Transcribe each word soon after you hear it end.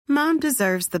Mom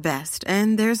deserves the best,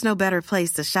 and there's no better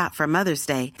place to shop for Mother's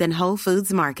Day than Whole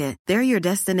Foods Market. They're your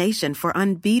destination for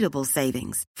unbeatable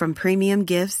savings, from premium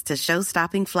gifts to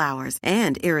show-stopping flowers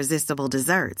and irresistible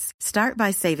desserts. Start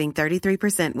by saving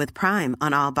 33% with Prime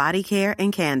on all body care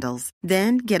and candles.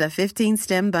 Then get a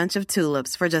 15-stem bunch of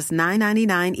tulips for just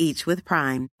 $9.99 each with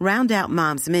Prime. Round out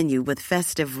Mom's menu with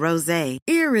festive rosé,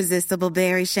 irresistible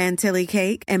berry chantilly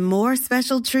cake, and more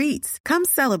special treats. Come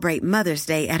celebrate Mother's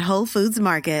Day at Whole Foods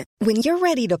Market. When you're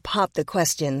ready to pop the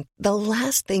question, the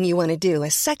last thing you want to do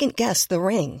is second-guess the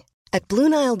ring. At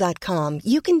BlueNile.com,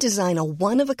 you can design a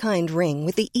one-of-a-kind ring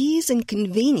with the ease and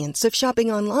convenience of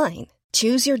shopping online.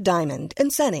 Choose your diamond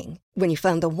and setting. When you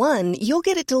find the one, you'll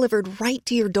get it delivered right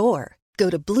to your door.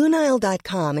 Go to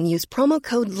BlueNile.com and use promo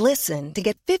code LISTEN to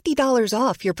get $50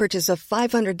 off your purchase of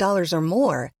 $500 or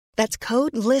more. That's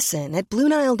code LISTEN at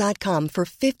BlueNile.com for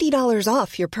 $50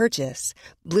 off your purchase.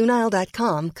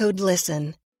 BlueNile.com, code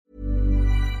LISTEN.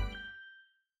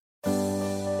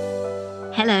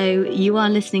 Hello, you are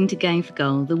listening to Going for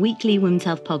Goal, the weekly Women's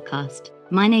Health podcast.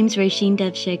 My name's Roisin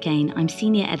Devshire-Kane. I'm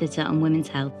Senior Editor on Women's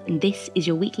Health, and this is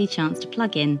your weekly chance to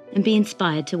plug in and be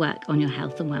inspired to work on your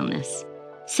health and wellness.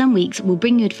 Some weeks we'll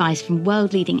bring you advice from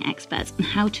world-leading experts on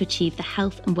how to achieve the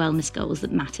health and wellness goals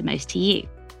that matter most to you.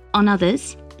 On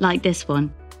others, like this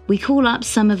one, we call up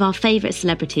some of our favourite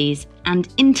celebrities and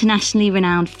internationally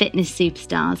renowned fitness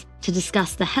superstars to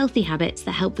discuss the healthy habits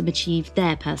that help them achieve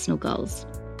their personal goals.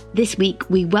 This week,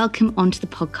 we welcome onto the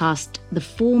podcast the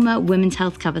former Women's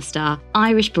Health cover star,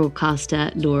 Irish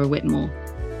broadcaster Laura Whitmore.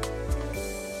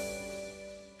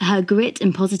 Her grit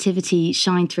and positivity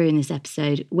shine through in this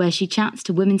episode, where she chats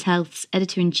to Women's Health's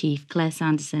Editor-in-Chief, Claire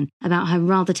Sanderson, about her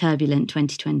rather turbulent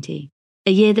 2020.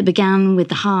 A year that began with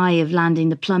the high of landing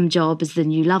the plum job as the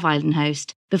new Love Island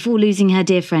host, before losing her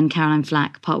dear friend Caroline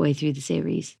Flack partway through the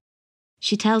series.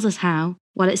 She tells us how,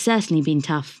 while it's certainly been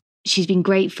tough, she's been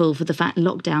grateful for the fact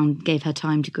lockdown gave her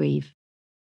time to grieve.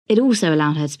 It also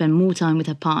allowed her to spend more time with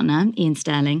her partner, Ian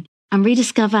Sterling, and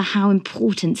rediscover how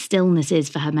important stillness is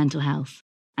for her mental health.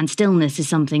 And stillness is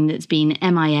something that's been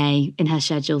MIA in her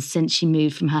schedules since she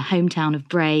moved from her hometown of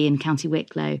Bray in County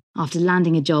Wicklow after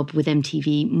landing a job with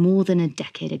MTV more than a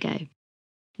decade ago.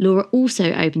 Laura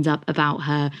also opens up about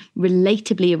her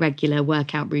relatably irregular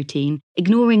workout routine,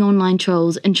 ignoring online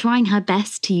trolls and trying her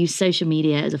best to use social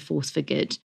media as a force for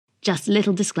good. Just a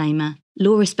little disclaimer,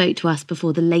 Laura spoke to us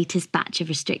before the latest batch of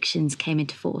restrictions came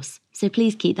into force, so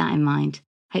please keep that in mind.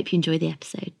 Hope you enjoy the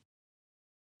episode.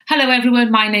 Hello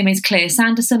everyone, my name is Claire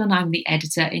Sanderson and I'm the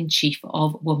Editor-in-Chief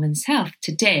of Women's Health.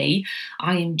 Today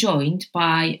I am joined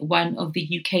by one of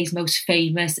the UK's most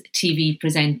famous TV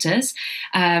presenters.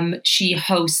 She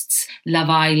hosts Love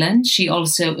Island. She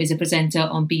also is a presenter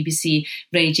on BBC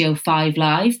Radio 5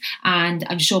 Live, and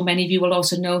I'm sure many of you will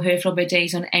also know her from her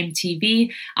days on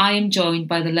MTV. I am joined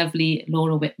by the lovely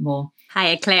Laura Whitmore.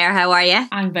 Hiya Claire, how are you?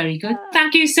 I'm very good.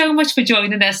 Thank you so much for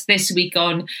joining us this week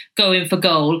on Going for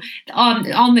Goal.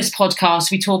 On this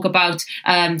podcast, we talk about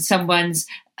someone's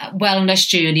wellness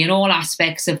journey and all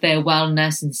aspects of their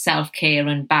wellness and self-care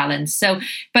and balance.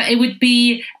 But it would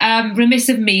be remiss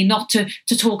of me not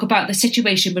to talk about the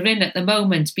situation we're in at the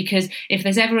moment, because if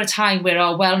there's ever a time where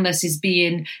our wellness is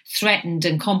being threatened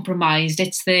and compromised,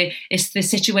 it's the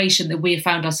situation that we have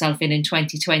found ourselves in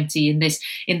 2020 in this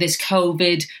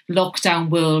COVID lockdown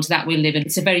world that we live in.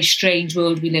 It's a very strange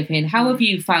world we live in. How have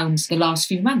you found the last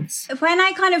few months? When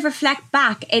I kind of reflect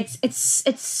back, it's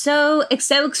so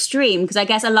extreme, because I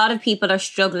guess a lot of people are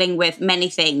struggling with many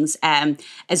things,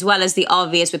 as well as the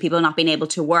obvious, with people not being able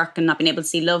to work and not being able to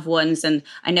see loved ones. And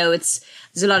I know there's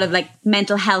a lot of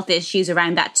mental health issues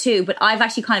around that too. But I've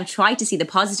actually kind of tried to see the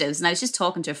positives. And I was just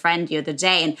talking to a friend the other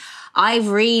day, and I've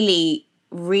really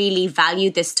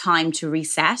valued this time to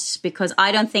reset, because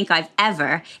I don't think I've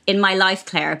ever in my life,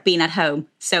 Claire, been at home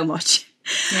so much.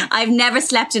 Yeah. I've never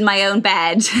slept in my own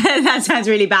bed. That sounds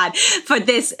really bad for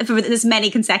this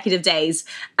many consecutive days.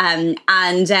 And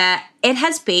it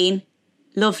has been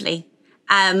lovely.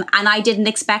 And I didn't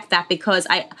expect that, because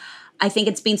I think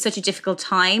it's been such a difficult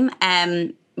time,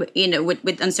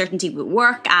 with uncertainty with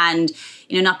work and,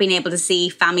 not being able to see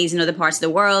families in other parts of the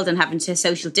world and having to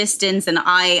social distance. And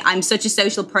I'm such a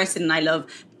social person, and I love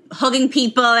hugging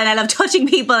people and I love touching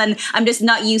people, and I'm just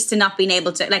not used to not being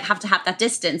able to have that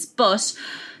distance. But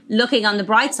looking on the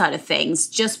bright side of things,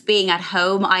 just being at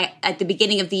home, at the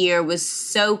beginning of the year was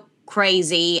so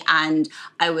crazy, and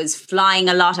I was flying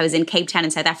a lot. I was in Cape Town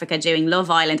in South Africa doing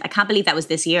Love Island. I can't believe that was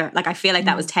this year. I feel like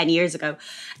that was 10 years ago.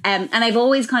 And I've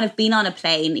always kind of been on a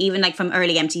plane, even from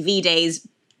early MTV days.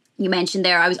 You mentioned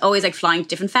there, I was always flying to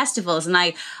different festivals, and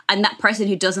I'm that person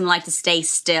who doesn't like to stay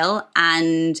still.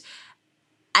 And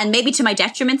and maybe to my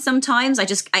detriment sometimes.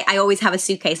 I always have a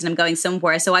suitcase and I'm going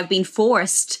somewhere. So I've been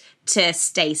forced to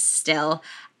stay still.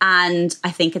 And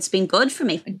I think it's been good for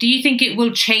me. Do you think it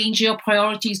will change your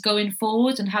priorities going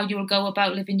forward and how you will go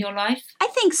about living your life? I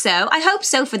think so. I hope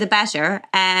so, for the better.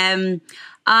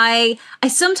 I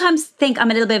sometimes think I'm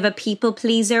a little bit of a people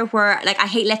pleaser, where like I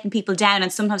hate letting people down,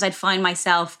 and sometimes I'd find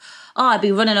myself, I'd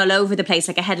be running all over the place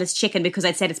like a headless chicken because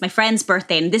I'd said it's my friend's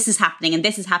birthday and this is happening and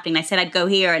this is happening. I said I'd go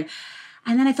here,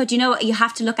 and then I thought, you know what, you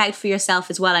have to look out for yourself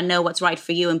as well and know what's right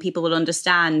for you, and people will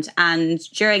understand. And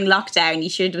during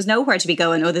lockdown, there was nowhere to be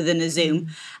going other than a Zoom.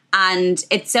 And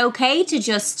it's okay to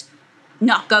just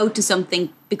not go to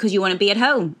something because you want to be at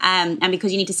home, and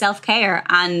because you need to self-care.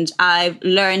 And I've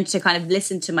learned to kind of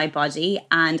listen to my body,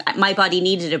 and my body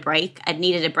needed a break. It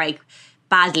needed a break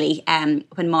badly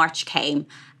when March came,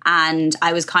 and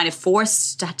I was kind of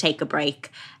forced to take a break.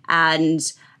 And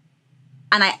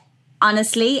I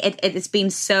honestly, it's been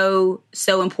so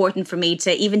important for me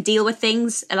to even deal with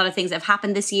things. A lot of things that have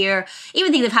happened this year,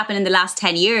 even things that have happened in the last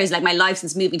 10 years, like my life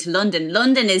since moving to London.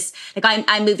 London is, like,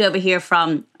 I moved over here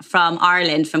from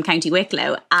Ireland, from County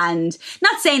Wicklow. And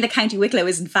not saying that County Wicklow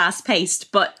isn't fast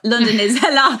paced, but London is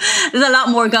there's a lot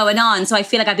more going on. So I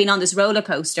feel like I've been on this roller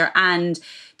coaster, and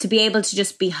to be able to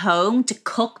just be home, to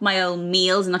cook my own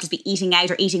meals and not just be eating out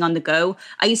or eating on the go.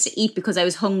 I used to eat because I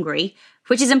was hungry,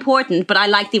 which is important, but I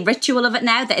like the ritual of it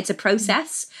now, that it's a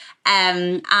process.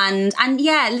 And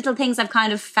yeah, little things I've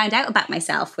kind of found out about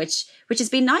myself, which has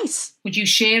been nice. Would you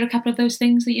share a couple of those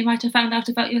things that you might have found out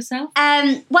about yourself?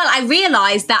 Well, I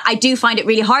realised that I do find it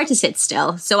really hard to sit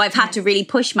still. So I've had to really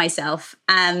push myself.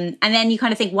 And then you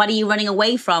kind of think, what are you running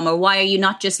away from? Or why are you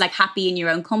not just like happy in your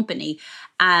own company?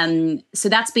 So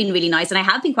that's been really nice. And I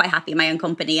have been quite happy in my own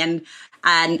company. And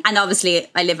obviously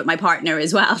I live with my partner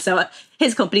as well. So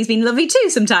his company's been lovely too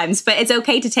sometimes. But it's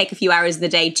okay to take a few hours in the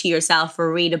day to yourself,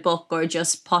 or read a book, or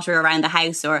just potter around the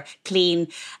house, or clean,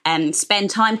 and spend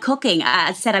time cooking.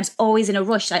 As I said, I was always in a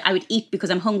rush. I would eat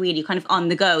because I'm hungry, and you're kind of on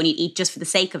the go and you eat just for the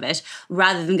sake of it,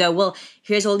 rather than go, well,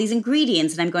 here's all these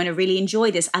ingredients and I'm going to really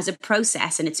enjoy this as a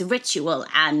process, and it's a ritual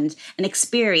and an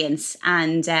experience.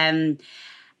 And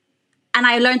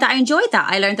I learned that I enjoyed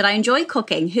that. I learned that I enjoy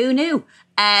cooking. Who knew?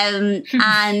 And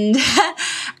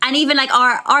even like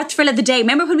our thrill of the day.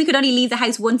 Remember when we could only leave the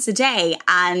house once a day,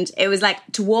 and it was like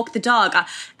to walk the dog.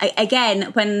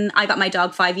 Again, when I got my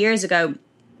dog 5 years ago,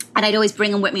 and I'd always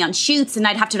bring him with me on shoots, and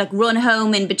I'd have to like run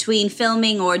home in between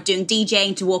filming or doing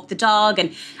DJing to walk the dog.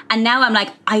 And now I'm like,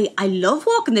 I love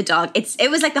walking the dog.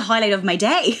 It was like the highlight of my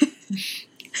day.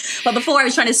 But before, I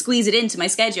was trying to squeeze it into my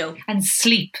schedule. And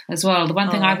sleep as well. The one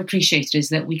thing I've appreciated is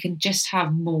that we can just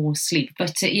have more sleep.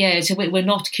 But so we're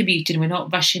not commuting, we're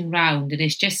not rushing around, and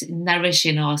it's just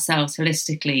nourishing ourselves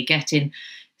holistically, getting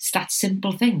that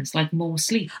simple things like more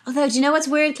sleep. Although, do you know what's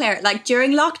weird, Claire? Like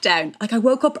during lockdown, like I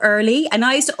woke up early, and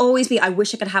I used to always be, I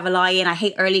wish I could have a lie-in. I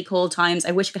hate early call times.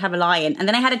 I wish I could have a lie-in. And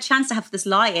then I had a chance to have this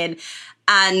lie-in,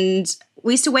 and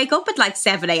we used to wake up at like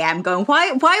 7 a.m. going, why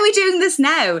are we doing this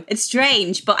now? It's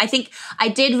strange. But I think I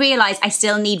did realise I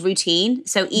still need routine.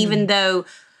 So even though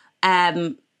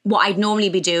what I'd normally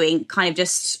be doing kind of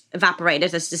just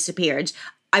evaporated, has disappeared,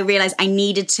 I realised I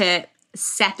needed to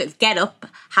get up,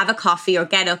 have a coffee, or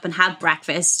get up and have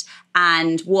breakfast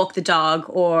and walk the dog,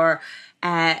 or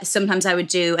sometimes I would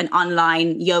do an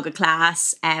online yoga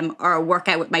class or a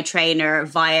workout with my trainer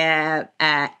via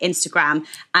Instagram.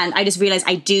 And I just realized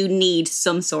I do need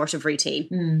some sort of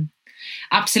routine.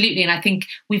 Absolutely. And I think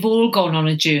we've all gone on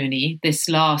a journey this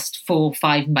last 4 or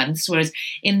 5 months, whereas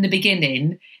in the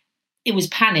beginning, it was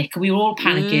panic. We were all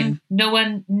panicking. No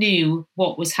one knew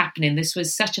what was happening. This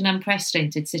was such an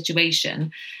unprecedented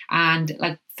situation. And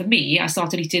like for me, I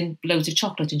started eating loads of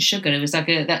chocolate and sugar. It was like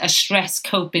a stress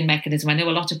coping mechanism. I know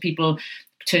a lot of people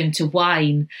turned to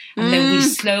wine, and then we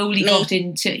slowly got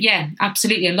into,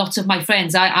 absolutely. And lots of my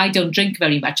friends, I don't drink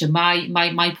very much, and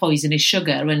my poison is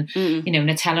sugar and,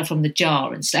 Nutella from the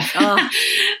jar and stuff.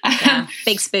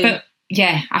 Big spoon. But,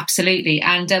 yeah, absolutely.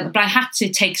 And but I had to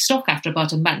take stock after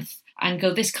about a month and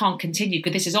go, this can't continue,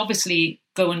 because this is obviously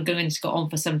going to go on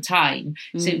for some time.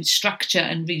 So structure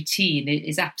and routine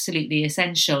is absolutely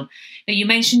essential. Now, you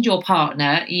mentioned your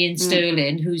partner, Ian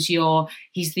Sterling,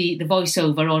 he's the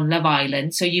voiceover on Love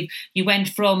Island. So you went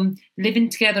from living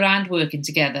together and working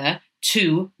together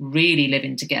to really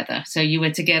living together. So you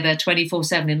were together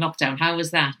 24/7 in lockdown. How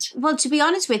was that? Well, to be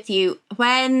honest with you,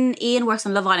 when Ian works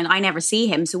on Love Island, I never see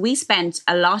him. So we spent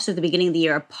a lot of the beginning of the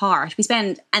year apart.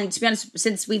 And to be honest,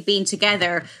 since we've been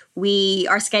together,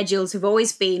 our schedules have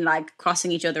always been like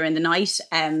crossing each other in the night.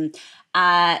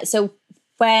 So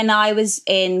when I was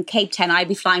in Cape Town, I'd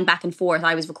be flying back and forth.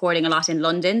 I was recording a lot in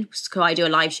London, because I do a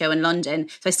live show in London.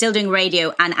 So I was still doing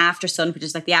radio and After Sun, which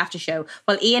is like the after show.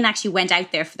 Well, Ian actually went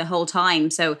out there for the whole time.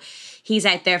 So he's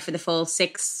out there for the full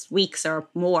 6 weeks or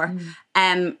more.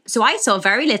 So I saw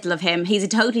very little of him. He's a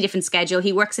totally different schedule.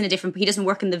 He works in he doesn't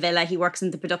work in the villa. He works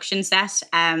in the production set.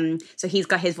 So he's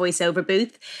got his voiceover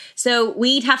booth. So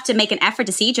we'd have to make an effort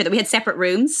to see each other. We had separate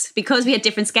rooms because we had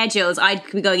different schedules. I'd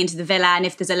be going into the villa, and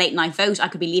if there's a late night vote, I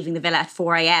could be leaving the villa at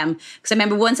 4 a.m. Because I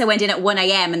remember once I went in at 1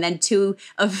 a.m. and then two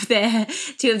of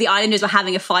the Islanders were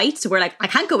having a fight. So we're like, I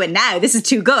can't go in now. This is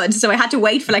too good. So I had to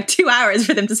wait for like 2 hours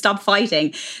for them to stop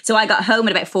fighting. So I got home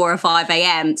at about 4 or 5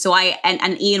 a.m. So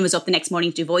and Ian was up the next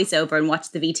morning to do voiceover and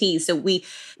watch the VTs. So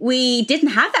we didn't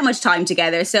have that much time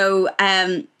together. So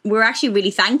we're actually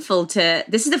really thankful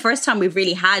this is the first time we've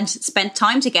really spent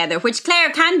time together, which,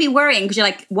 Claire, can be worrying because you're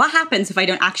like, what happens if I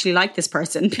don't actually like this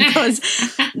person? Because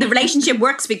the relationship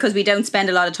works because we don't spend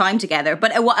a lot of time together.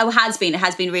 But it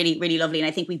has been really, really lovely. And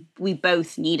I think we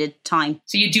both needed time.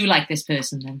 So you do like this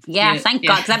person then? Yeah, thank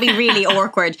God, because that'd be really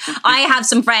awkward. I have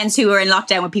some friends who were in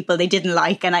lockdown with people they didn't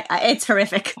like, and it's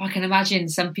horrific. I can imagine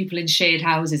some people in shared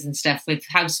houses and stuff with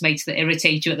housemates that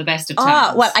irritate you at the best of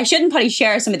times. Oh, well, I shouldn't probably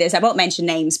share some of this. I won't mention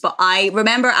names, but I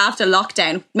remember after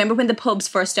lockdown, when the pubs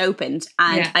first opened,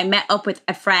 and I met up with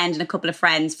a friend and a couple of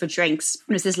friends for drinks.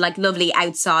 It was this like lovely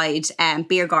outside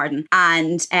beer garden,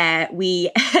 and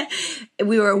we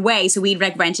were away, so we'd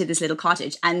rented this little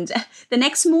cottage. And the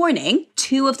next morning,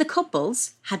 two of the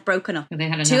couples had broken up. They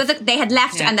had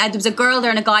left, and there was a girl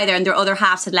there and a guy there, and their other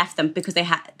halves had left them because they'd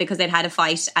had a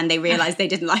fight, and they realised they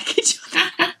didn't like each other.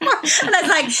 And I was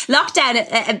like, lockdown,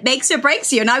 it makes or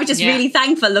breaks you. And I was just really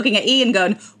thankful looking at Ian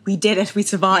going, we did it, we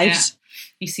survived. Yeah.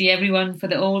 You see everyone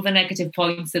for all the negative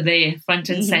points are there, front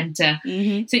and centre.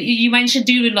 Mm-hmm. So you mentioned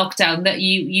during lockdown that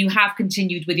you have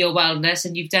continued with your wellness,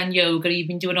 and you've done yoga, you've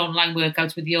been doing online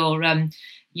workouts with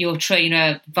your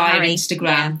trainer via Harry, Instagram.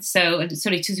 Yeah. So,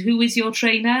 sorry, who is your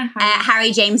trainer?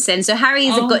 Harry Jameson. So Harry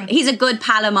is he's a good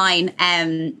pal of mine.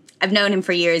 I've known him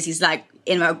for years. He's like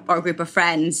in our group of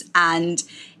friends, and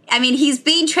I mean, he's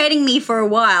been training me for a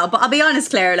while, but I'll be honest,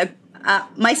 Claire, like,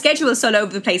 my schedule is all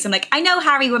over the place. I'm like, I know,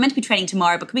 Harry, we're meant to be training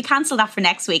tomorrow, but can we cancel that for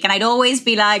next week? And I'd always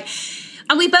be like,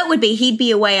 and we both would be, he'd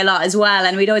be away a lot as well.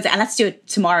 And we'd always, let's do it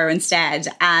tomorrow instead.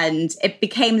 And it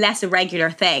became less a regular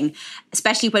thing,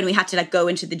 especially when we had to like go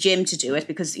into the gym to do it,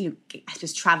 because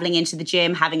just traveling into the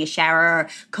gym, having a shower,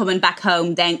 coming back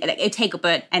home, then it'd take up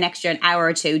an extra hour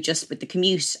or two just with the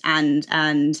commute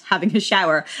and having a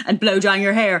shower and blow drying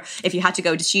your hair if you had to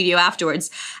go to studio afterwards.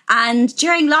 And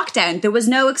during lockdown, there was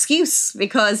no excuse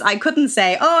because I couldn't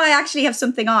say, I actually have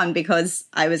something on, because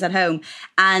I was at home.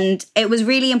 And it was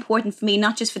really important for me,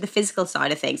 not just for the physical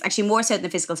side of things, actually more so than the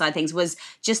physical side of things, was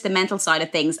just the mental side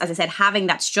of things. As I said, having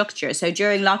that structure. So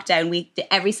during lockdown,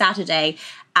 every Saturday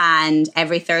and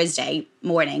every Thursday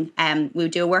morning, we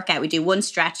would do a workout. We do one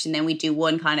stretch and then we do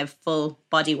one kind of full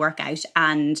body workout.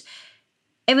 And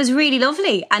it was really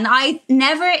lovely. And I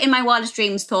never in my wildest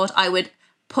dreams thought I would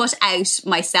put out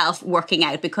myself working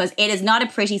out, because it is not a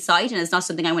pretty sight and it's not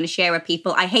something I want to share with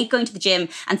people. I hate going to the gym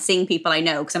and seeing people I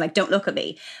know, because I'm like, don't look at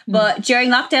me. But during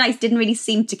lockdown, I didn't really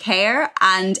seem to care.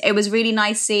 And it was really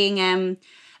nice seeing...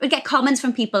 We'd get comments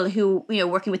from people who,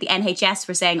 working with the NHS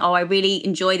were saying, I really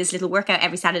enjoy this little workout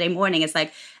every Saturday morning. It's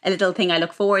like a little thing I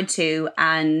look forward to,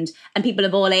 and people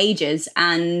of all ages.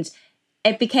 And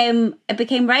it became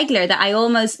regular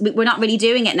that we're not really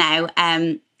doing it now.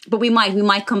 But we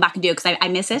might come back and do it because I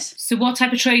miss it. So what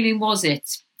type of training was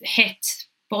it? HIIT,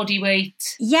 body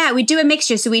weight? Yeah, we do a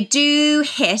mixture. So we do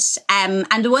HIIT.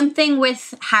 And the one thing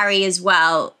with Harry as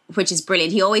well, which is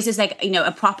brilliant, he always does like,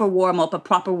 a proper warm up, a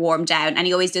proper warm down. And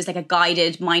he always does like a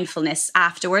guided mindfulness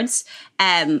afterwards,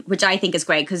 which I think is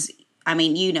great because, I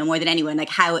mean, more than anyone, like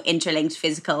how interlinked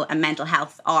physical and mental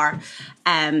health are.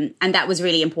 And that was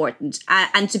really important.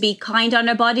 And to be kind on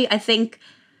our body, I think,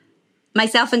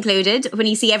 myself included, when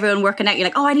you see everyone working out, you're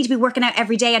like, I need to be working out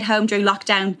every day at home during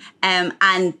lockdown.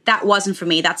 And that wasn't for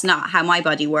me. That's not how my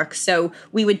body works. So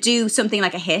we would do something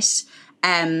like a HIIT,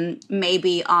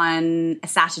 maybe on a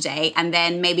Saturday. And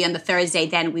then maybe on the Thursday,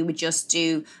 then we would just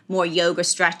do more yoga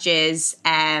stretches,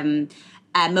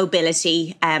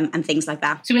 mobility, and things like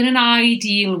that. So in an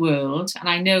ideal world, and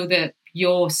I know that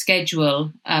your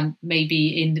schedule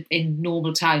maybe in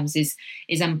normal times is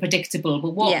unpredictable,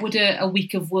 but what would a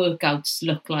week of workouts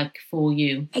look like for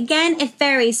you? Again, it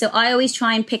varies. So I always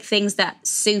try and pick things that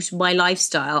suit my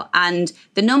lifestyle. And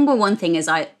the number one thing is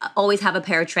I always have a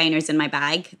pair of trainers in my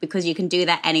bag, because you can do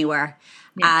that anywhere.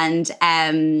 Yeah.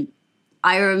 And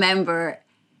I remember,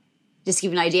 just to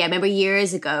give you an idea, I remember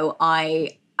years ago,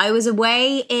 I I was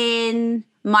away in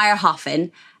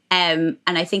Meyerhofen. And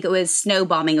I think it was snow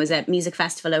bombing. It was a music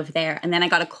festival over there. And then I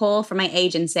got a call from my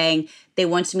agent saying they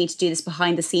wanted me to do this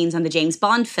behind the scenes on the James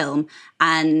Bond film.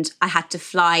 And I had to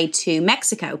fly to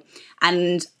Mexico.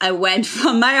 And I went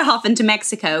from Meyerhofen to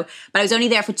Mexico, but I was only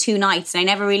there for 2 nights. And I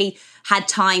never really had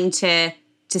time to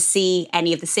see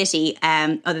any of the city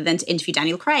other than to interview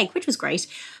Daniel Craig, which was great.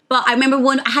 But I remember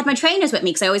I had my trainers with me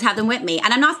because I always have them with me.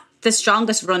 And I'm not the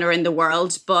strongest runner in the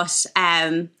world, but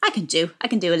I can do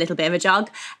a little bit of a jog.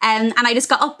 And I just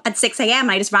got up at 6 a.m.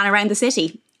 and I just ran around the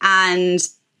city. And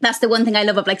that's the one thing I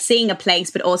love of like seeing a place,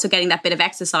 but also getting that bit of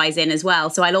exercise in as well.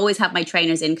 So I'll always have my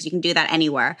trainers in because you can do that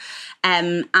anywhere.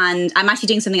 And I'm actually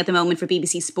doing something at the moment for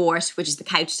BBC Sport, which is the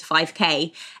Couch to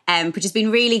 5K, which has been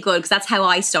really good because that's how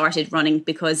I started running,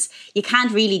 because you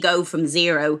can't really go from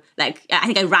zero. Like I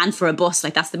think I ran for a bus,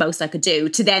 like that's the most I could do,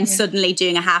 to then suddenly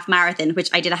doing a half marathon,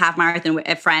 which I did a half marathon with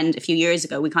a friend a few years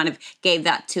ago. We kind of gave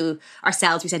that to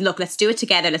ourselves. We said, look, let's do it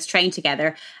together. Let's train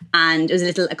together. And it was a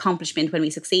little accomplishment when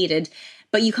we succeeded.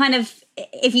 But you kind of,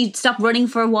 if you stop running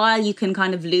for a while, you can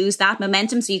kind of lose that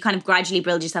momentum. So you kind of gradually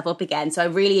build yourself up again. So I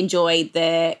really enjoyed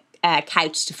the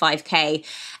Couch to 5K.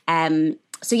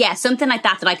 So yeah, something like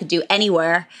that I could do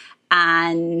anywhere.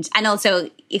 And also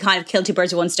you kind of kill 2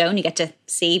 birds with 1 stone. You get to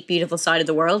see beautiful side of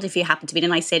the world if you happen to be in a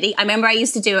nice city. I remember I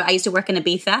used to work in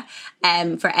Ibiza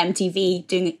for MTV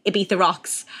doing Ibiza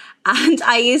Rocks. And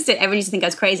everyone used to think I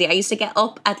was crazy. I used to get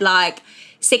up at like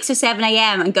 6 or 7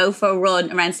 a.m. and go for a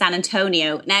run around San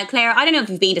Antonio. Now, Claire, I don't know if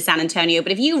you've been to San Antonio,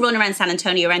 but if you run around San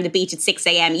Antonio around the beach at 6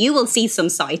 a.m., you will see some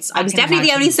sights. I was definitely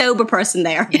the only sober person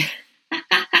there. Yeah.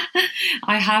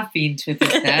 I have been to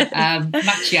Ibiza,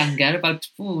 much younger, about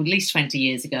at least 20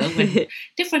 years ago. When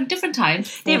different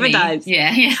times. Different times.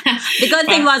 Yeah. The good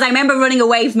thing was I remember running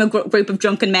away from a group of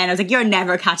drunken men. I was like, you're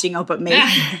never catching up with me.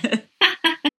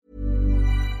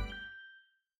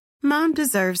 Mom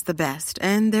deserves the best,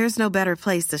 and there's no better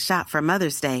place to shop for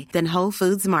Mother's Day than Whole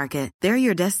Foods Market. They're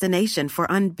your destination for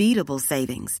unbeatable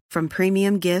savings, from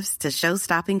premium gifts to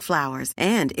show-stopping flowers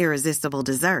and irresistible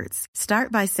desserts.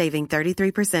 Start by saving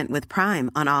 33% with Prime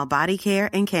on all body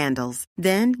care and candles.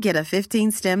 Then get a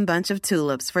 15-stem bunch of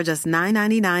tulips for just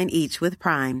 $9.99 each with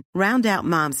Prime. Round out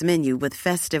Mom's menu with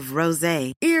festive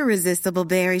rosé, irresistible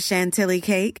berry chantilly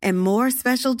cake, and more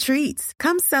special treats.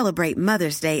 Come celebrate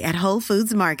Mother's Day at Whole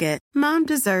Foods Market. Mom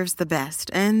deserves the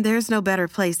best, and there's no better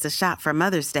place to shop for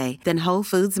Mother's Day than Whole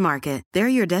Foods Market. They're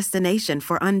your destination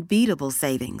for unbeatable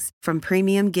savings, from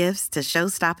premium gifts to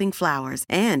show-stopping flowers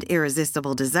and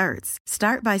irresistible desserts.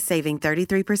 Start by saving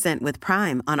 33% with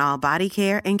Prime on all body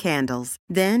care and candles.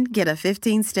 Then get a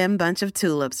 15-stem bunch of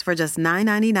tulips for just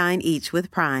 $9.99 each with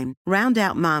Prime. Round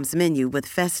out Mom's menu with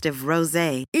festive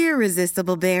rosé,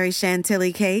 irresistible berry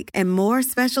chantilly cake, and more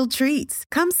special treats.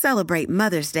 Come celebrate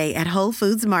Mother's Day at Whole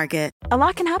Foods Market. A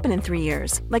lot can happen in 3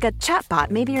 years, like a chatbot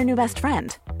may be your new best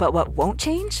friend. But what won't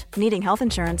change? Needing health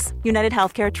insurance. United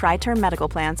Healthcare Tri-Term Medical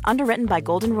Plans, underwritten by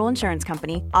Golden Rule Insurance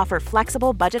Company, offer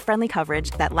flexible, budget-friendly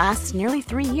coverage that lasts nearly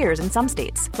 3 years in some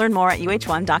states. Learn more at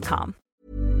uh1.com.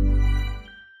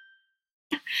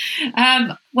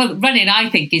 Well, running, I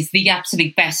think, is the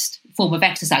absolute best form of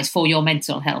exercise for your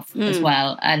mental health as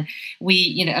well. And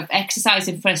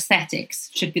exercising for aesthetics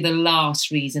should be the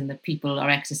last reason that people are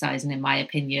exercising, in my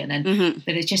opinion. And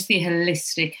that it's just the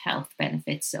holistic health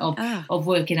benefits of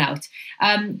working out.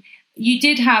 You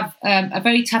did have a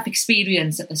very tough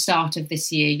experience at the start of this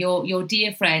year. Your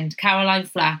dear friend, Caroline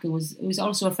Flack, who was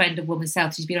also a friend of Women's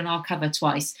Health, she's been on our cover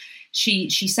twice. She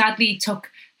sadly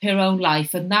took her own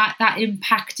life, and that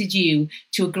impacted you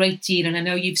to a great deal. And I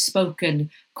know you've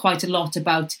spoken quite a lot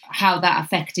about how that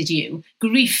affected you.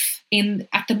 Grief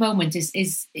at the moment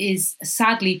is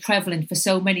sadly prevalent for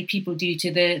so many people due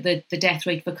to the death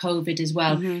rate for COVID as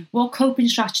well. What coping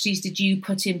strategies did you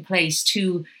put in place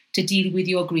to deal with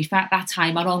your grief at that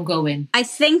time and ongoing? I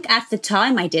think at the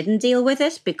time I didn't deal with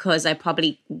it because I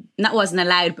probably wasn't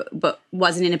allowed, but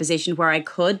wasn't in a position where I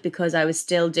could, because I was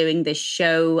still doing this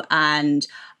show and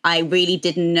I really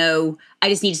didn't know. I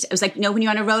just needed, it was like, when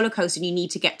you're on a roller coaster and you need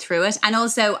to get through it. And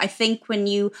also I think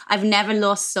I've never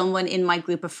lost someone in my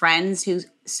group of friends who's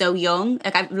so young.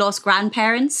 Like I've lost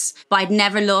grandparents, but I'd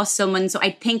never lost someone. So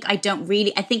I think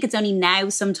it's only now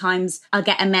sometimes I'll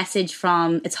get a message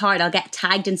it's hard. I'll get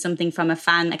tagged in something from a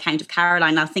fan account of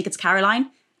Caroline. I'll think it's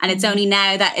Caroline. And it's only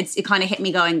now that it kind of hit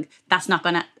me going, that's not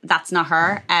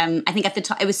her. I think at the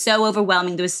time it was so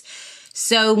overwhelming. There was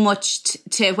so much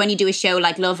to when you do a show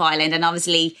like Love Island, and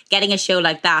obviously getting a show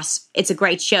like that, it's a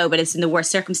great show, but it's in the worst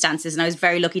circumstances. And I was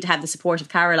very lucky to have the support of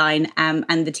Caroline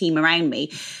and the team around me.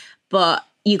 But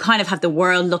you kind of have the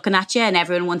world looking at you and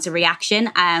everyone wants a reaction.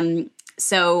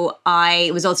 So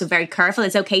I was also very careful.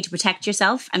 It's okay to protect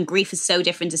yourself, and grief is so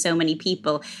different to so many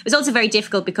people. It was also very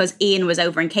difficult because Ian was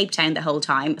over in Cape Town the whole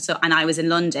time, and I was in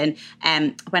London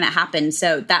when it happened.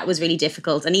 So that was really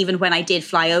difficult. And even when I did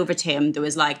fly over to him, there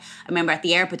was I remember at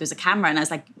the airport there was a camera, and I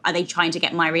was like, are they trying to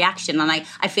get my reaction? And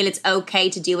I feel it's okay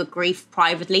to deal with grief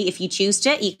privately if you choose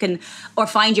to. You can, or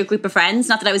find your group of friends.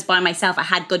 Not that I was by myself, I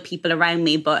had good people around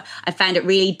me, but I found it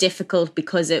really difficult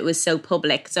because it was so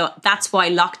public. So that's why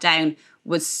lockdown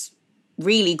was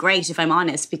really great, if I'm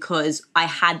honest, because I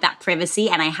had that privacy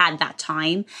and I had that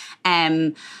time.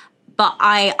 But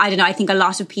I don't know, I think a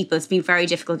lot of people, it's been a very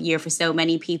difficult year for so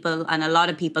many people, and a lot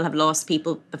of people have lost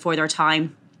people before their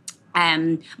time.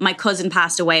 My cousin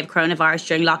passed away of coronavirus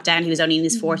during lockdown. He was only in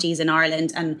his 40s in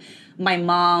Ireland, and my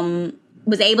mom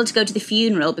was able to go to the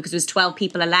funeral because there was 12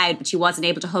 people allowed, but she wasn't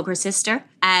able to hug her sister.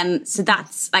 So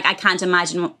that's I can't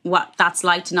imagine what that's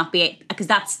like to not be,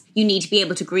 because you need to be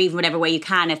able to grieve in whatever way you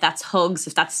can. If that's hugs,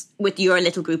 if that's with your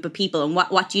little group of people, and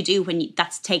what do you do when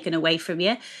that's taken away from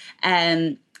you?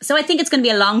 So I think it's going to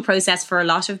be a long process for a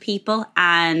lot of people,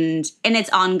 and it's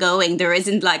ongoing. There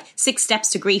isn't 6 steps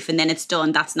to grief and then it's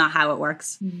done. That's not how it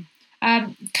works.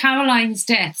 Caroline's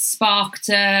death sparked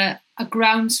a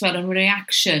groundswell and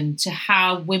reaction to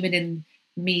how women in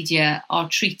media are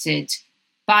treated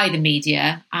by the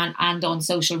media and on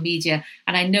social media.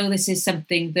 And I know this is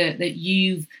something that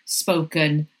you've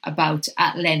spoken about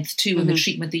at length too, and the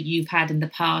treatment that you've had in the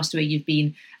past, where you've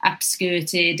been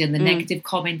upskirted and the negative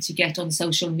comments you get on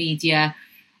social media.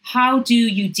 How do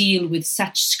you deal with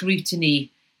such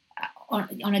scrutiny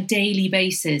on a daily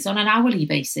basis, on an hourly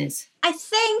basis? I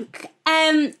think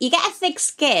you get a thick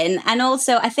skin, and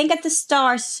also I think at the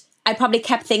start I probably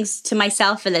kept things to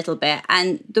myself a little bit.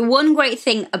 And the one great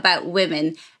thing about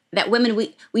women, that women,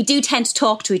 we do tend to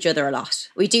talk to each other a lot.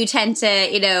 We do tend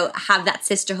to, have that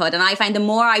sisterhood. And I find the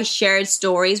more I shared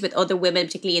stories with other women,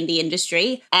 particularly in the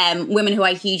industry, women who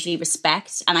I hugely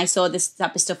respect, and I saw this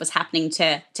type of stuff was happening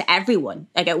to everyone.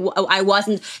 I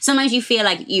wasn't, sometimes you feel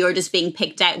like you're just being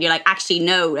picked out and you're like, actually,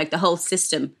 no, the whole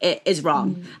system is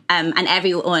wrong. And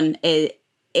everyone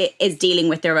is dealing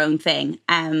with their own thing.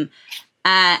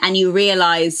 And you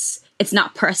realize it's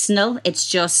not personal. It's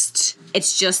just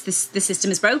the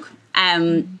system is broke.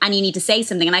 And you need to say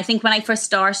something. And I think when I first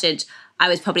started, I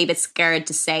was probably a bit scared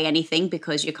to say anything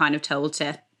because you're kind of told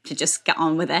to just get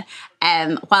on with it.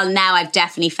 While now I've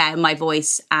definitely found my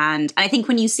voice. And I think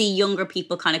when you see younger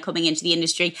people kind of coming into the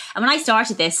industry, and when I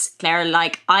started this, Claire, when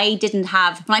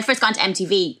I first got into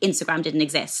MTV, Instagram didn't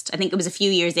exist. I think it was a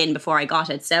few years in before I got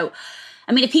it. So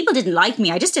I mean, if people didn't like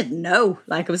me, I just didn't know.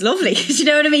 It was lovely. Do you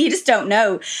know what I mean? You just don't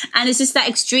know. And it's just that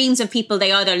extremes of people,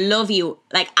 they either love you,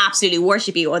 absolutely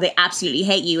worship you, or they absolutely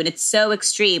hate you. And it's so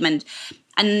extreme. And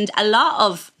there's a lot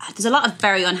of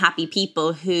very unhappy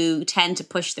people who tend to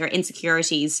push their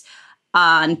insecurities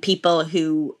on people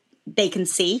who they can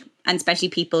see, and especially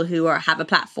people who have a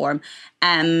platform.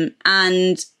 And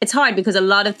it's hard because a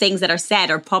lot of things that are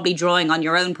said are probably drawing on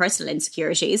your own personal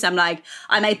insecurities. I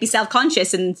might be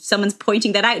self-conscious and someone's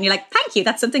pointing that out and you're like, thank you,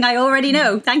 that's something I already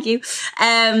know. Thank you.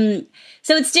 So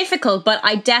it's difficult, but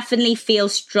I definitely feel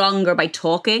stronger by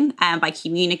talking and by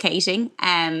communicating,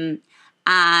 and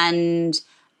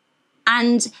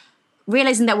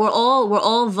realizing that we're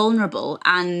all vulnerable.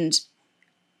 And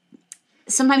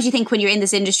sometimes you think when you're in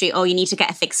this industry, you need to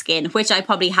get a thick skin, which I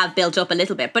probably have built up a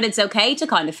little bit, but it's okay to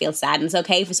kind of feel sad, and it's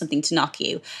okay for something to knock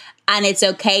you. And it's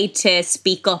okay to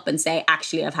speak up and say,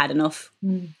 actually, I've had enough.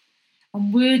 And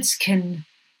words can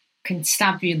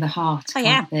stab you in the heart,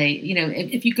 can't they?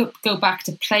 If you go back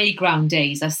to playground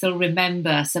days, I still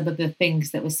remember some of the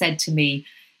things that were said to me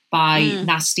by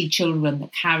nasty children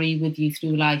that carry with you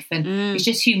through life. And it's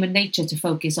just human nature to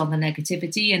focus on the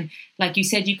negativity. And like you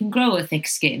said, you can grow a thick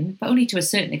skin, but only to a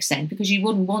certain extent, because you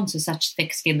wouldn't want such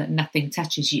thick skin that nothing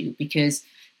touches you, because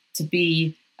to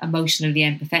be emotionally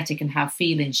empathetic and have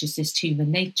feelings is just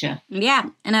human nature. Yeah,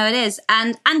 I know it is.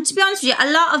 And to be honest with you,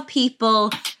 a lot of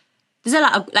people, there's a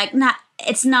lot of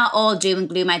it's not all doom and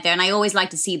gloom out there, and I always like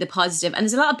to see the positive. And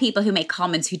there's a lot of people who make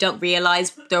comments who don't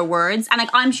realise their words. And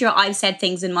I'm sure I've said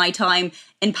things in my time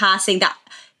in passing that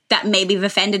maybe have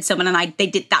offended someone, and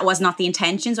that was not the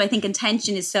intention. So I think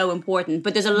intention is so important.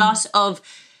 But there's a lot of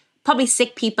probably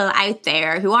sick people out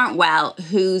there who aren't well,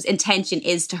 whose intention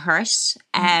is to hurt.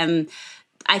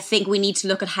 I think we need to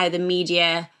look at how the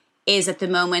media is at the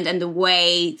moment and the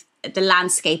way the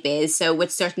landscape is. So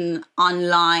with certain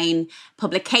online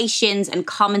publications and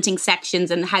commenting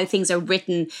sections and how things are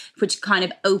written, which kind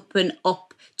of open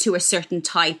up to a certain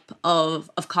type of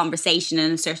conversation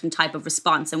and a certain type of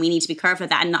response. And we need to be careful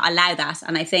of that and not allow that.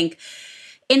 And I think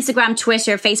Instagram,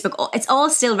 Twitter, Facebook, it's all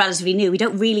still relatively new. We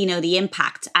don't really know the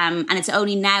impact. And it's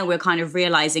only now we're kind of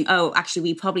realizing, oh, actually,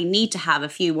 we probably need to have a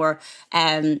few more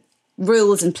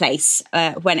rules in place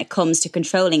when it comes to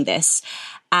controlling this.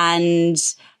 And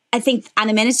I think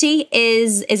anonymity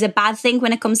is a bad thing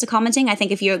when it comes to commenting. I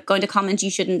think if you're going to comment, you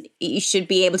should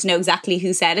be able to know exactly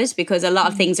who said it, because a lot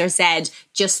of things are said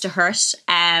just to hurt,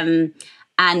 and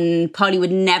probably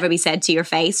would never be said to your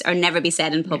face or never be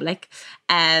said in public.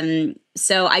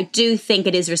 So I do think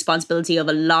it is a responsibility of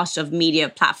a lot of media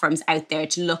platforms out there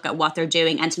to look at what they're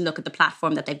doing and to look at the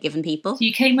platform that they've given people.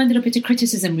 You came under a bit of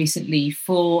criticism recently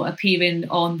for appearing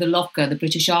on The Locker, the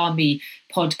British Army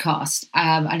podcast,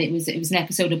 and it was an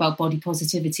episode about body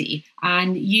positivity,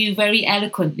 and you very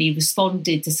eloquently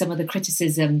responded to some of the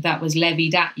criticism that was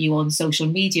levied at you on social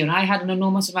media, and I had an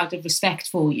enormous amount of respect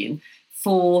for you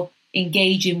for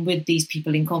engaging with these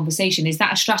people in conversation. Is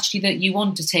that a strategy that you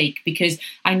want to take? Because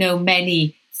I know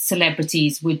many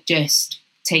celebrities would just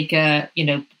take a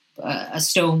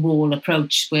stonewall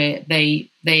approach where they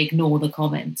ignore the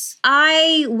comments.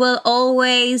 I will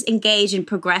always engage in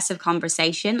progressive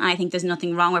conversation. I think there's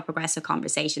nothing wrong with progressive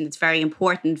conversation. It's very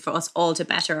important for us all to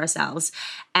better ourselves.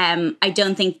 I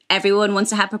don't think everyone wants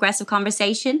to have progressive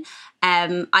conversation.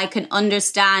 I can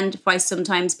understand why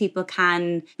sometimes people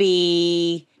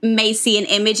may see an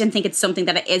image and think it's something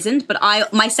that it isn't, but I,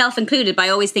 myself included, but I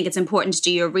always think it's important to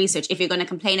do your research. If you're going to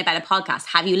complain about a podcast,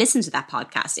 have you listened to that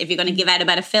podcast? If you're going to give out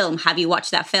about a film, have you watched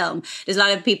that film? There's a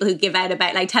lot of people who give out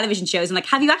about like television shows and like,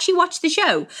 have you actually watched the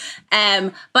show?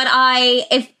 But I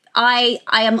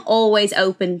am always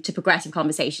open to progressive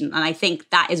conversation, and I think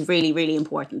that is really, really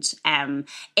important.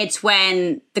 It's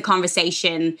when the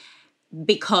conversation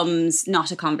becomes not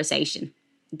a conversation.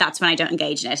 That's when I don't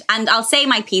engage in it. And I'll say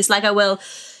my piece like I will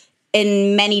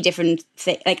in many different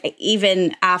things. Like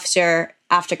even after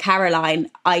Caroline,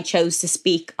 I chose to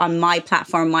speak on my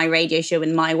platform, my radio show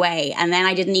in my way. And then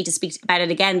I didn't need to speak about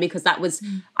it again because that was,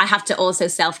 I have to also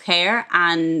self-care.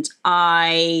 And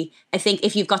I think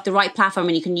if you've got the right platform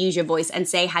and you can use your voice and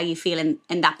say how you feel in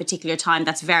that particular time,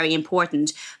 that's very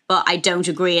important. But I don't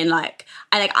agree in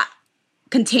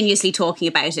continuously talking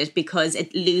about it because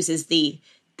it loses the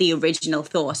original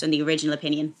thought and the original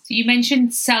opinion. So you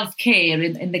mentioned self-care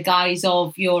in the guise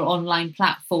of your online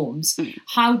platforms.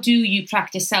 How do you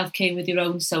practice self-care with your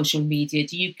own social media?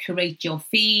 Do you curate your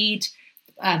feed?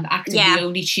 Actively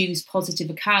only choose positive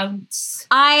accounts?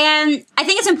 I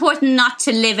think it's important not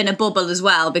to live in a bubble as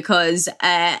well, because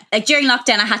during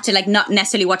lockdown I had to not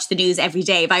necessarily watch the news every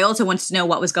day, but I also wanted to know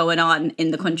what was going on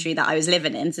in the country that I was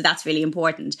living in, so that's really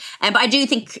important. But I do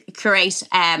think curate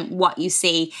what you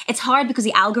see. It's hard because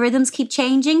the algorithms keep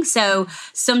changing, so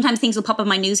sometimes things will pop up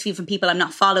my newsfeed from people I'm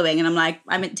not following, and I'm like,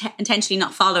 I'm intentionally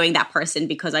not following that person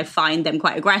because I find them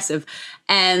quite aggressive.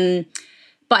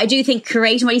 But I do think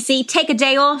curating what you see, take a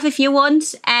day off if you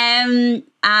want. And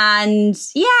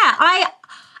yeah, I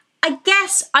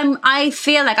guess I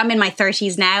feel like I'm in my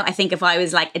 30s now. I think if I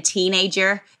was like a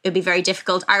teenager, it would be very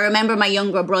difficult. I remember my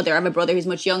younger brother, I have a brother who's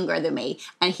much younger than me,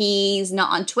 and he's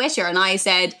not on Twitter. And I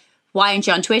said, why aren't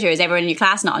you on Twitter? Is everyone in your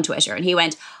class not on Twitter? And he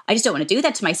went, I just don't want to do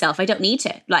that to myself. I don't need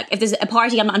to. Like, if there's a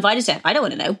party I'm not invited to, I don't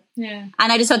want to know. Yeah.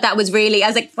 And I just thought that was really, I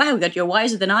was like, wow, God, you're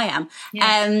wiser than I am.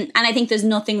 Yeah. And I think there's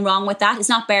nothing wrong with that. It's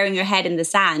not burying your head in the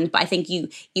sand, but I think you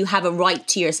have a right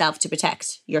to yourself to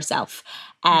protect yourself.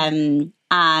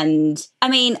 And I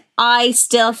mean, I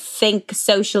still think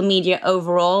social media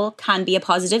overall can be a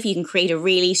positive. You can create a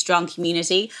really strong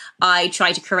community. I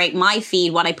try to curate my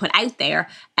feed, what I put out there,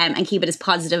 and keep it as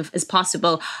positive as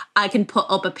possible. I can put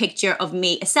up a picture of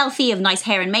me, a selfie of nice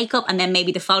hair and makeup, and then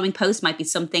maybe the following post might be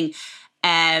something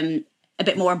a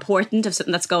bit more important, of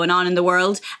something that's going on in the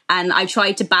world. And I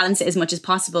try to balance it as much as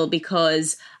possible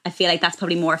because I feel like that's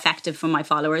probably more effective for my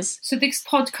followers. So this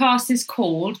podcast is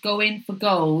called Going for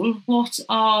Goal. What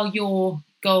are your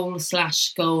goals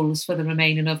for the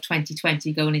remaining of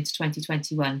 2020 going into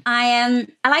 2021? I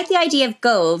like the idea of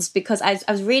goals because I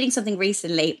was reading something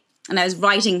recently, and I was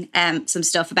writing some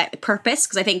stuff about the purpose,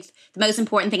 because I think the most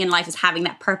important thing in life is having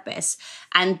that purpose.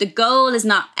 And the goal is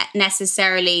not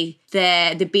necessarily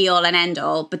the be all and end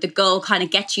all, but the goal kind of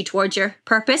gets you towards your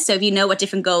purpose. So if you know what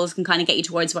different goals can kind of get you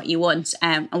towards what you want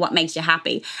and what makes you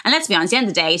happy. And let's be honest, at the end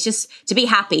of the day, it's just to be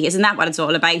happy. Isn't that what it's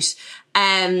all about? So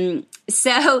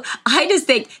I just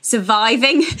think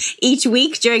surviving each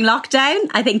week during lockdown,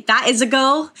 I think that is a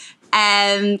goal.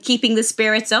 Keeping the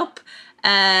spirits up.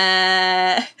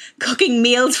 Cooking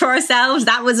meals for ourselves,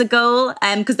 that was a goal,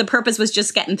 because the purpose was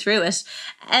just getting through it.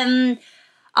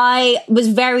 I was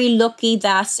very lucky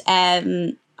that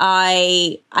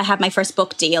I had my first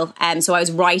book deal, so I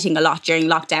was writing a lot during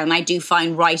lockdown. I do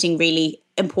find writing really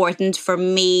important for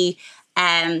me.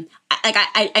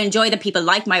 I enjoy that people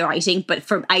like my writing, but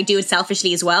I do it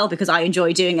selfishly as well because I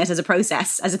enjoy doing it as a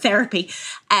process, as a therapy.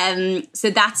 So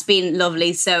that's been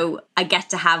lovely. So I get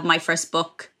to have my first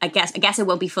book. I guess it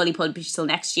won't be fully published till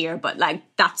next year, but like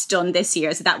that's done this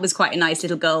year. So that was quite a nice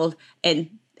little goal in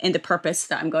the purpose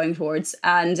that I'm going towards.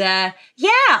 And I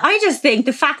just think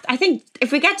I think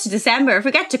if we get to December, if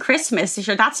we get to Christmas,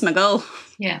 sure, that's my goal.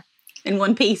 Yeah. In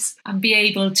one piece. And be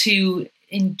able to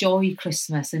enjoy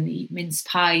Christmas and eat mince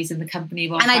pies in the company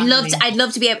of our family. I'd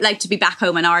love to be able, to be back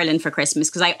home in Ireland for Christmas,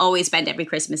 because I always spend every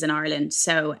Christmas in Ireland.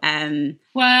 So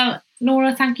well,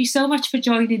 Laura, thank you so much for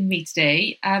joining me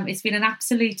today. It's been an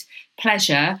absolute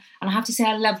pleasure, and I have to say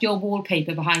I love your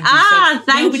wallpaper behind you.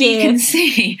 Thank you. Can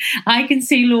see. I can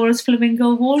see Laura's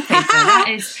flamingo wallpaper. That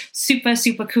is super,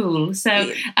 super cool.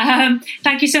 So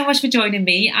thank you so much for joining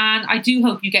me, and I do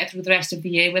hope you get through the rest of the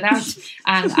year without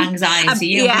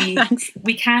anxiety.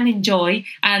 We can enjoy,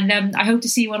 and I hope to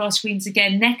see you on our screens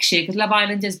again next year, because Love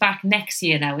Island is back next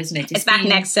year now, isn't it? It's back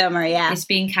next summer, yeah. It's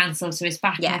being cancelled, so it's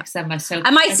back next summer. So I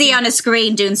might see you on a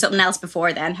screen doing something else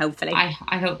before then, hopefully.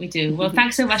 I hope we do. Well,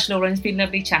 thanks so much, Laura. It's been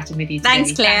lovely chatting with you today.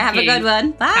 Thanks, Claire. Have a good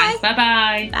one. Bye. Thanks.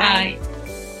 Bye-bye. Bye. Bye.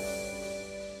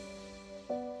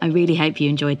 I really hope you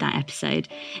enjoyed that episode.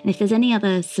 And if there's any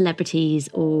other celebrities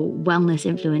or wellness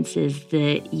influencers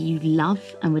that you love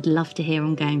and would love to hear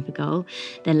on Going for Goal,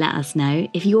 then let us know.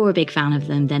 If you're a big fan of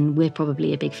them, then we're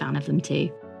probably a big fan of them too.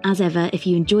 As ever, if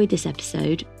you enjoyed this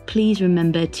episode, please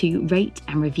remember to rate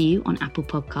and review on Apple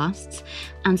Podcasts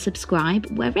and subscribe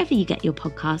wherever you get your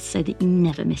podcasts so that you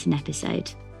never miss an episode.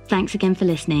 Thanks again for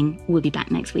listening. We'll be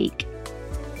back next week.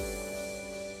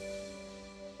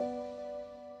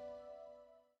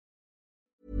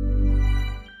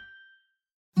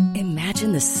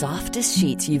 Imagine the softest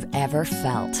sheets you've ever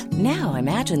felt. Now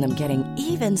imagine them getting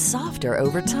even softer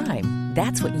over time.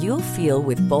 That's what you'll feel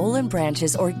with Boll &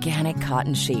 Branch's organic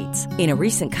cotton sheets. In a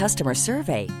recent customer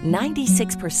survey,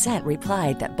 96%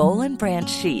 replied that Boll & Branch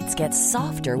sheets get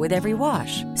softer with every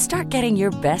wash. Start getting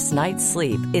your best night's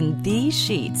sleep in these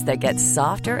sheets that get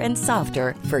softer and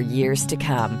softer for years to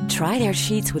come. Try their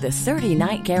sheets with a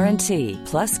 30-night guarantee.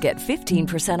 Plus, get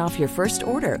 15% off your first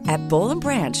order at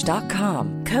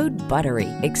bollandbranch.com. Code BUTTERY.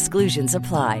 Exclusions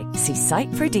apply. See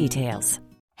site for details.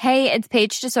 Hey, it's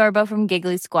Paige DeSorbo from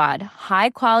Giggly Squad.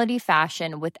 High quality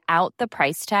fashion without the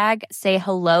price tag. Say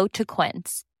hello to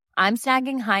Quince. I'm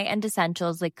snagging high-end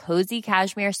essentials like cozy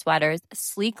cashmere sweaters,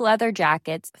 sleek leather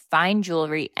jackets, fine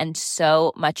jewelry, and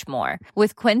so much more.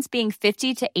 With Quince being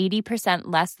 50 to 80%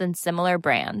 less than similar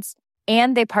brands.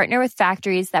 And they partner with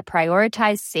factories that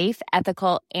prioritize safe,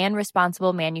 ethical, and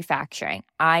responsible manufacturing.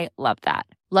 I love that.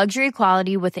 Luxury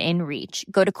quality within reach.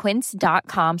 Go to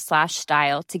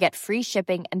quince.com/style to get free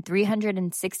shipping and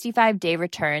 365-day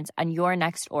returns on your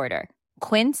next order.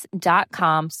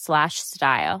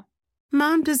 Quince.com/style.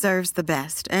 Mom deserves the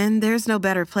best, and there's no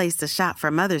better place to shop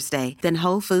for Mother's Day than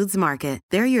Whole Foods Market.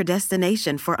 They're your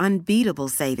destination for unbeatable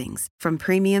savings, from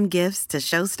premium gifts to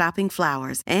show-stopping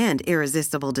flowers and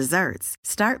irresistible desserts.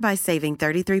 Start by saving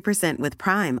 33% with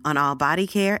Prime on all body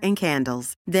care and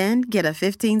candles. Then get a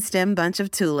 15-stem bunch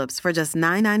of tulips for just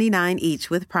 $9.99 each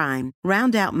with Prime.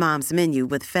 Round out Mom's menu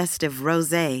with festive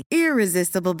rosé,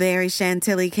 irresistible berry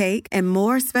chantilly cake, and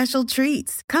more special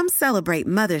treats. Come celebrate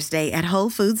Mother's Day at Whole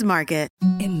Foods Market.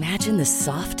 Imagine the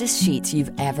softest sheets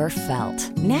you've ever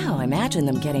felt. Now imagine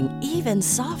them getting even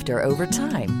softer over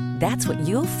time. That's what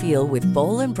you'll feel with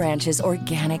Boll & Branch's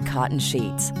organic cotton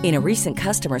sheets. In a recent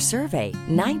customer survey,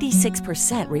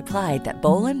 96% replied that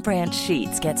Boll & Branch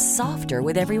sheets get softer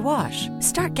with every wash.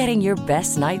 Start getting your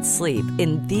best night's sleep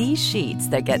in these sheets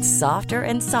that get softer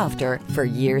and softer for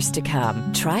years to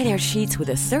come. Try their sheets with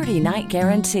a 30-night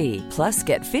guarantee. Plus,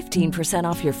 get 15%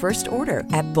 off your first order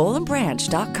at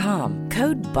bollandbranch.com.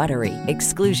 Code BUTTERY.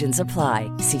 Exclusions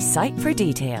apply. See site for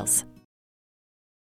details.